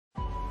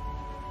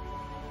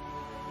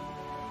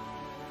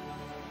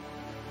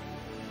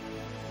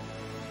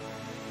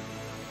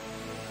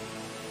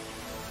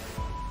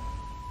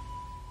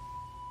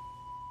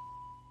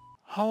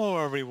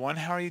Hello everyone,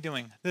 how are you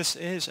doing? This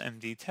is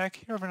MD Tech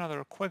here with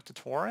another quick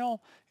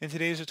tutorial. In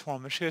today's tutorial,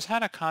 I'm going to show you how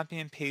to copy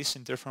and paste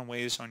in different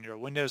ways on your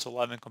Windows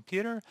 11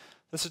 computer.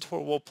 This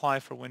tutorial will apply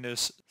for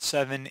Windows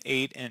 7,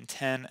 8, and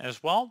 10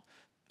 as well.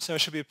 So it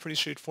should be a pretty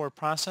straightforward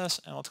process,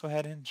 and let's go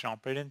ahead and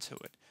jump right into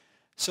it.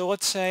 So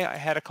let's say I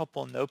had a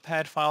couple of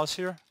notepad files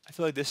here. I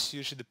feel like this is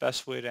usually the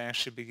best way to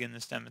actually begin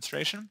this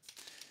demonstration.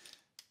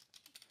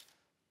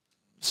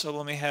 So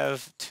let me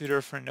have two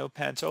different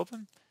notepads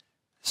open.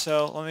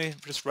 So let me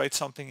just write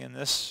something in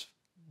this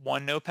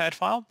one notepad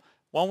file.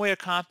 One way to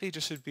copy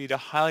just would be to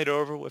highlight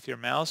over with your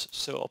mouse.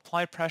 So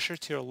apply pressure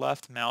to your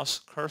left mouse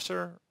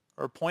cursor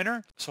or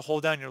pointer. So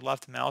hold down your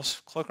left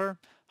mouse clicker,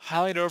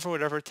 highlight over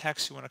whatever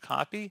text you want to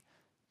copy,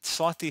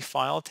 select the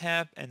File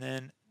tab, and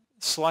then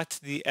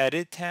select the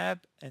Edit tab,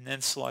 and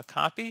then select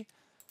Copy.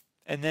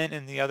 And then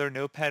in the other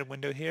notepad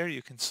window here,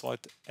 you can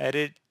select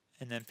Edit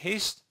and then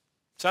Paste.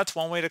 So that's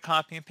one way to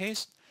copy and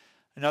paste.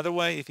 Another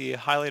way, if you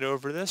highlight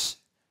over this,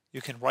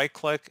 you can right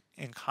click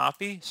and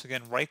copy. So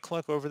again, right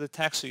click over the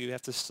text, so you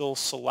have to still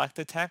select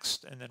the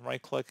text and then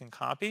right click and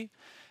copy.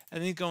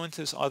 And then you go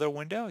into this other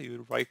window, you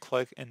would right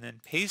click and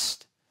then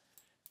paste.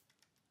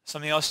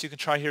 Something else you can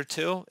try here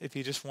too, if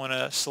you just want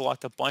to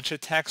select a bunch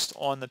of text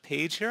on the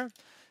page here,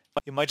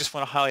 you might just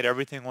want to highlight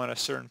everything on a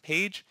certain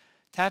page.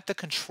 Tap the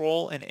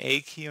Control and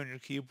A key on your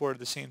keyboard at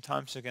the same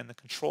time. So again, the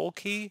Control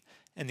key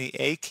and the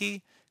A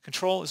key.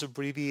 Control is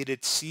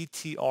abbreviated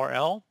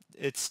CTRL.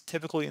 It's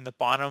typically in the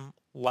bottom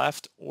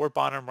left or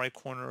bottom right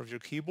corner of your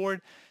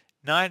keyboard,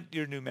 not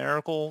your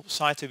numerical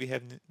side, so if you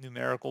have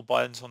numerical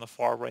buttons on the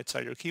far right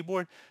side of your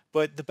keyboard,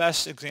 but the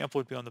best example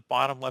would be on the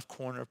bottom left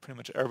corner of pretty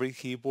much every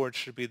keyboard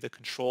should be the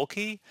Control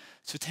key.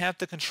 So tap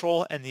the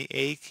Control and the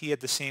A key at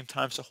the same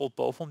time, so hold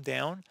both of them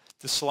down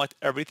to select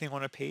everything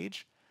on a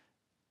page.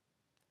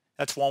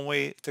 That's one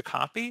way to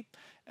copy.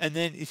 And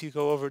then if you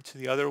go over to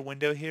the other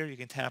window here, you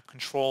can tap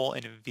Control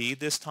and V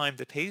this time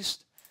to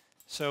paste.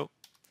 So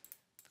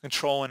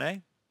Control and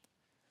A.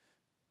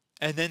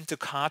 And then to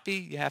copy,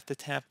 you have to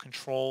tap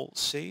Control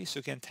C. So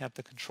again, tap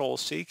the Control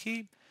C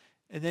key.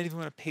 And then if you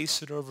want to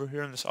paste it over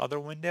here in this other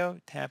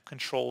window, tap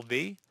Control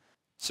V.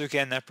 So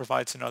again, that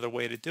provides another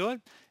way to do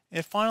it.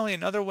 And finally,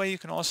 another way you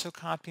can also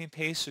copy and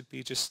paste would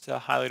be just to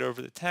highlight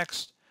over the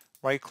text,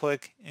 right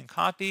click and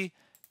copy,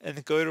 and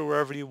then go to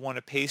wherever you want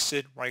to paste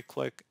it, right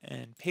click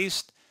and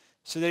paste.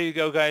 So there you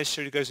go, guys.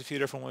 Showed you guys a few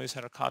different ways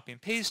how to copy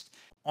and paste.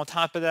 On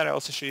top of that, I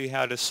also show you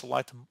how to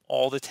select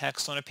all the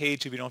text on a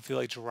page if you don't feel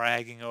like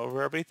dragging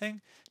over everything.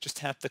 Just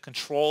tap the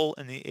Control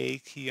and the A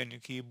key on your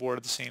keyboard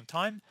at the same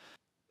time.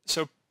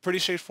 So pretty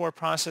straightforward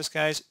process,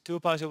 guys. Do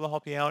hope I was able to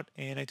help you out,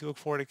 and I do look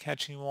forward to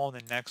catching you all in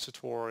the next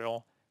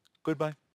tutorial. Goodbye.